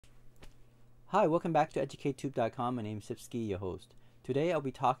Hi, welcome back to EducateTube.com. My name is Sipsky, your host. Today I'll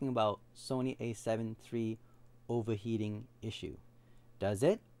be talking about Sony a7 III overheating issue. Does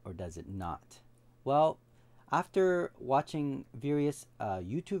it or does it not? Well, after watching various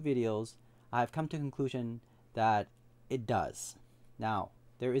YouTube videos, I've come to the conclusion that it does. Now,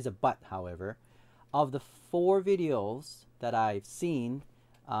 there is a but, however. Of the 4 videos that I've seen,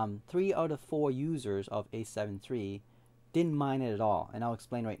 3 out of 4 users of a7 III didn't mind it at all, and I'll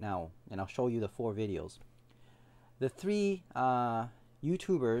explain right now, and I'll show you the 4 videos. The 3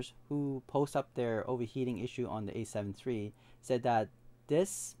 YouTubers who post up their overheating issue on the a7 III said that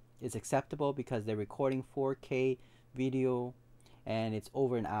this is acceptable because they're recording 4K video and it's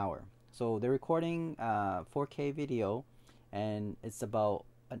over an hour. So they're recording 4K video and it's about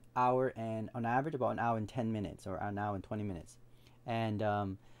an hour, and on average about an hour and 10 minutes or an hour and 20 minutes. And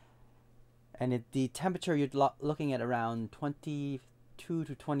the temperature you're looking at around 22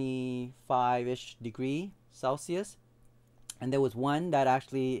 to 25-ish degree Celsius. And there was one that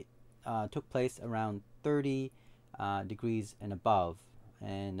actually took place around 30 degrees and above.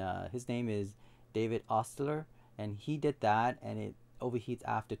 And his name is David Oastler, and he did that, and it overheats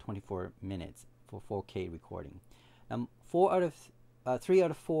after 24 minutes for 4K recording. Now, 3 out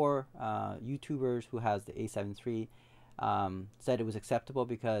of 4 YouTubers who has the a7 III said it was acceptable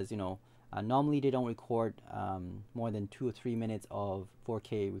because, normally they don't record more than 2 or 3 minutes of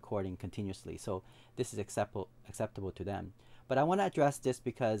 4K recording continuously, so this is acceptable to them. But I want to address this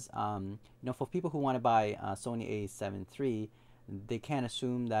because for people who want to buy Sony a7 III, they can't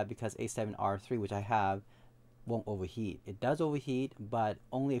assume that because a7R III, which I have, won't overheat. It does overheat, but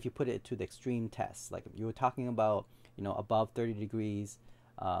only if you put it to the extreme test. Like you were talking about, above 30 degrees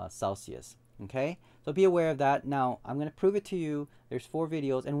Celsius. Okay, so be aware of that. Now I'm going to prove it to you. There's 4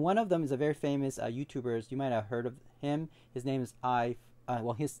 videos, and one of them is a very famous YouTuber. You might have heard of him. His name is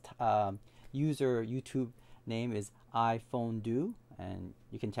his user YouTube name is iphonedo, and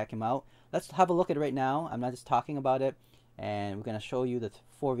you can check him out. Let's have a look at it right now. I'm not just talking about it, and we're going to show you the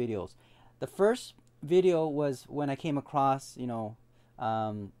 4 videos. The first video was when I came across,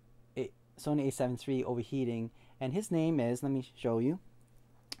 Sony a7 III overheating, and his name is, let me show you.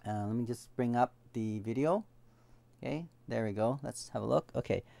 Let me just bring up the video. Okay, there we go. Let's have a look.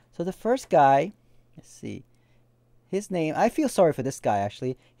 Okay, so the first guy, let's see. His name, I feel sorry for this guy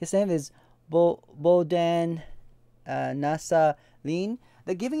actually. His name is Bogdan Nasalean.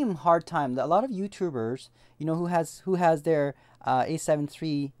 They're giving him a hard time. A lot of YouTubers, who has their a7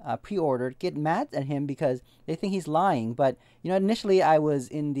 III pre-ordered, get mad at him because they think he's lying. But initially I was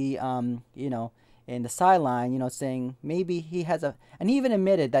in the in the sideline, saying maybe he has and he even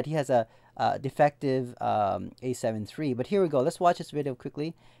admitted that he has a defective a7 III. But here we go. Let's watch this video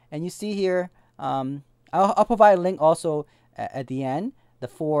quickly, and you see here. I'll provide a link also at the end. The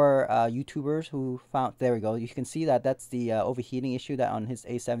 4 YouTubers who found, there we go. You can see that that's the overheating issue that on his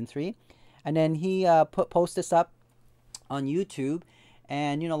a7 III, and then he post this up on YouTube,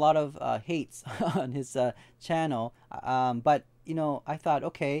 and a lot of hates on his channel. But I thought,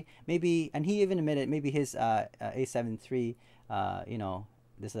 okay, maybe, and he even admitted maybe his a7 III,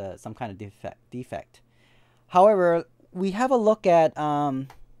 there's some kind of defect. However, we have a look at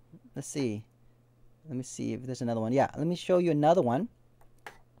let's see. Let me see if there's another one. Yeah, let me show you another one.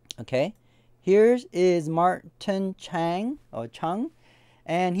 Okay, here is Martin Cheung,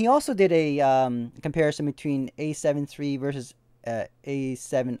 and he also did a comparison between a7 III versus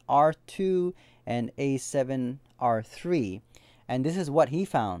a7R2 and a7R3, and this is what he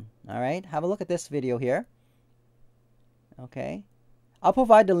found. All right, have a look at this video here. Okay, I'll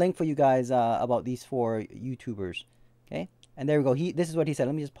provide the link for you guys about these 4 YouTubers. Okay, and there we go. This is what he said.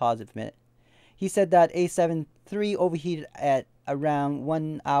 Let me just pause it for a minute. He said that a7 III overheated at around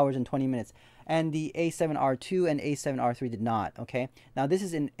 1 hour and 20 minutes, and the a7R2 and a7R3 did not. Okay, now this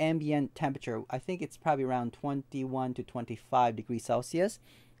is an ambient temperature. I think it's probably around 21 to 25 degrees Celsius.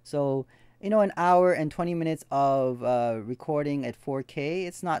 So an hour and 20 minutes of recording at 4K,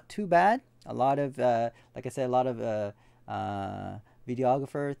 it's not too bad. A lot of like I said, a lot of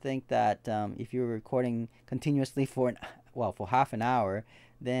videographers think that if you're recording continuously for half an hour,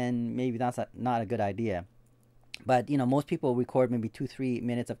 then maybe that's not a good idea. But most people record maybe 2-3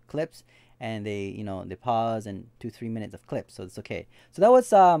 minutes of clips, and they they pause and 2-3 minutes of clips, so it's okay. So that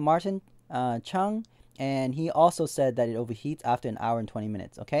was Martin Cheung, and he also said that it overheats after an hour and 20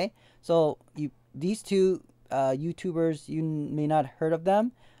 minutes. Okay, so these 2 YouTubers, you may not have heard of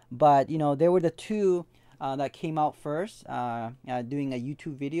them, but they were the 2 that came out first doing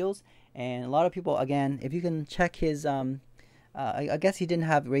YouTube videos, and a lot of people, again, if you can check his I guess he didn't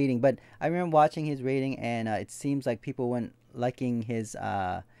have rating, but I remember watching his rating, and it seems like people weren't liking his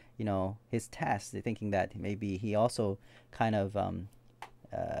his test, thinking that maybe he also kind of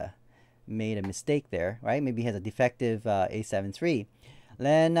made a mistake there, right? Maybe he has a defective a7 III.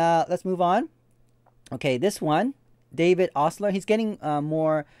 Then let's move on. Okay, this one, David Oastler, he's getting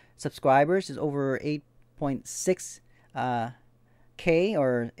more subscribers. He's over 8.6 K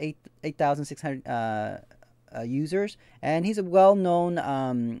or 8,600 users, and he's a well-known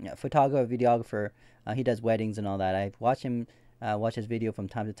photographer, videographer. He does weddings and all that. I've watched him watch his video from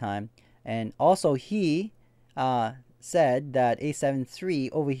time to time, and also he said that a7 III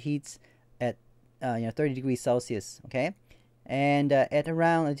overheats at 30 degrees Celsius. Okay, and at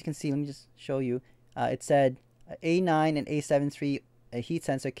around, as you can see, let me just show you. It said A9 and a7 III heat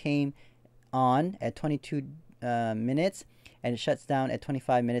sensor came on at 22 minutes, and it shuts down at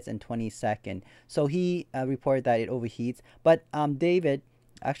 25 minutes and 20 seconds. So he reported that it overheats. But David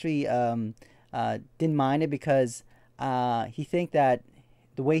actually didn't mind it because he think that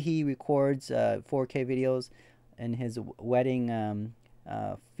the way he records 4K videos in his wedding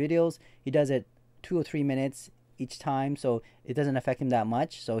videos, he does it 2 or 3 minutes each time, so it doesn't affect him that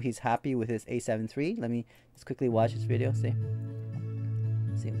much. So he's happy with his a7 III. Let me just quickly watch this video. See,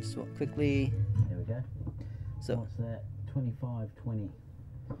 just quickly. There we go. So what's that? 2520.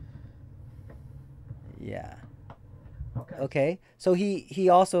 Yeah. Okay. So he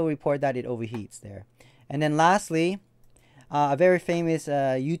also reported that it overheats there. And then lastly, a very famous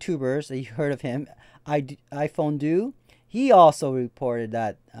YouTuber, so you heard of him, iphonedo. He also reported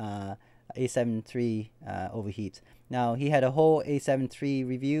that a7 III overheats. Now, he had a whole a7 III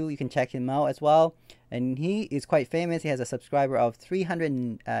review. You can check him out as well. And he is quite famous. He has a subscriber of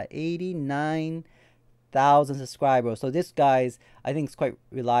 389,000 subscribers. So this guy's, I think, is quite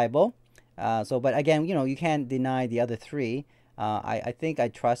reliable. But again, you can't deny the other three. I think I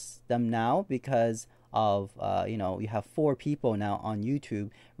trust them now because of, you have 4 people now on YouTube.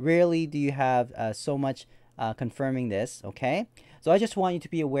 Rarely do you have so much confirming this, okay? So I just want you to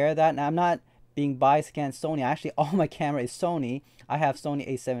be aware of that. Now, I'm not being biased against Sony. Actually, all my camera is Sony. I have Sony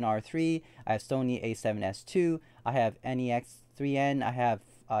a7R III. I have Sony a7S II. I have NEX3N. I have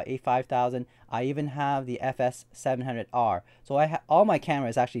a5000. I even have the FS700R. So all my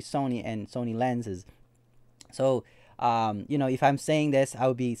cameras actually Sony and Sony lenses. So if I'm saying this, I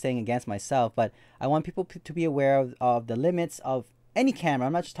would be saying against myself. But I want people to be aware of the limits of any camera.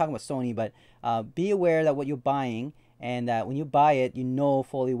 I'm not just talking about Sony, but be aware that what you're buying, and that when you buy it, you know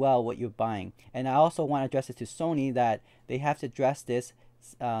fully well what you're buying. And I also want to address it to Sony that they have to address this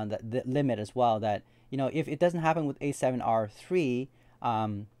the limit as well. That if it doesn't happen with a7R III,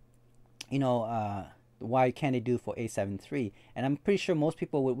 why can't they do for a7 III? And I'm pretty sure most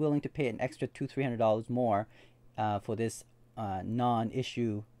people were willing to pay an extra $200-300 more for this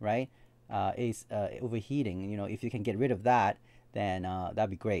non-issue, right? Overheating. If you can get rid of that, then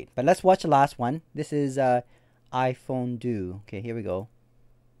that'd be great. But let's watch the last one. This is iphonedo. Okay, here we go.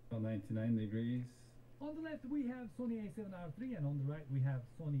 99 degrees. On the left we have Sony a7R III, and on the right we have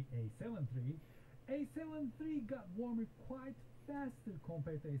Sony a7 III. a7 III got warmer quite faster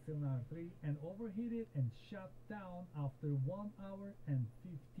compared to a7R III and overheated and shut down after 1 hour and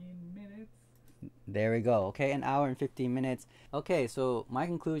 15 minutes. There we go. Okay, 1 hour and 15 minutes. Okay, so my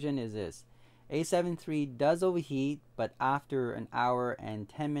conclusion is this. a7 III does overheat, but after 1 hour and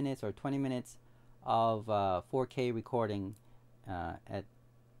 10 minutes or 20 minutes of 4K recording at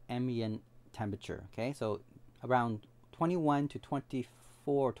ambient temperature. Okay, so around 21 to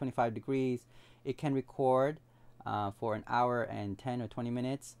 24 25 degrees, it can record for 1 hour and 10 or 20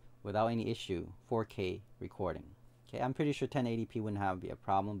 minutes without any issue. 4K recording. Okay, I'm pretty sure 1080p wouldn't be a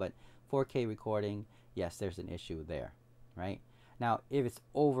problem, but 4K recording, yes, there's an issue there, right? Now, if it's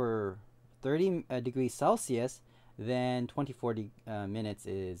over 30 degrees Celsius, then 24 minutes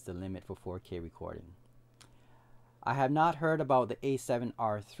is the limit for 4K recording. I have not heard about the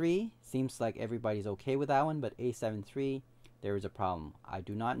a7R III. Seems like everybody's okay with that one, but a7 III, there is a problem. I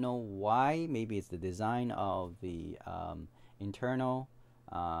do not know why. Maybe it's the design of the internal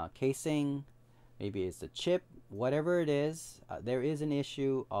casing. Maybe it's the chip. Whatever it is, there is an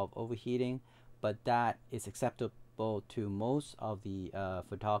issue of overheating, but that is acceptable to most of the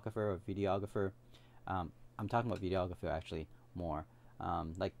photographer or videographer. I'm talking about videographer actually more.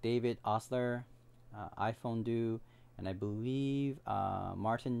 Like David Oastler, iphonedo, and I believe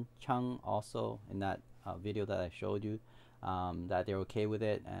Martin Cheung also in that video that I showed you, that they're okay with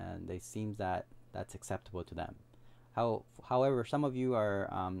it, and it seems that that's acceptable to them. However, some of you are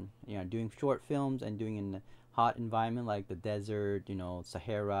doing short films and doing in a hot environment like the desert,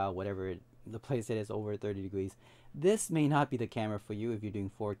 Sahara, whatever the place it is over 30 degrees. This may not be the camera for you if you're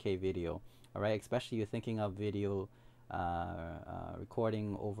doing 4K video. All right, especially you're thinking of video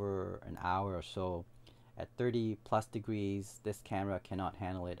recording over an hour or so at 30 plus degrees, this camera cannot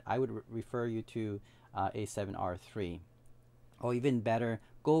handle it. I would refer you to a7R3, or even better,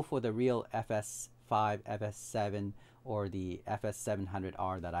 go for the real FS5, FS7, or the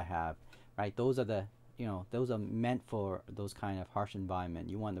FS700R that I have. Right, those are the those are meant for those kind of harsh environment.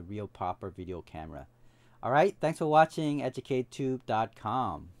 You want the real proper video camera. All right, thanks for watching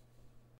EducateTube.com.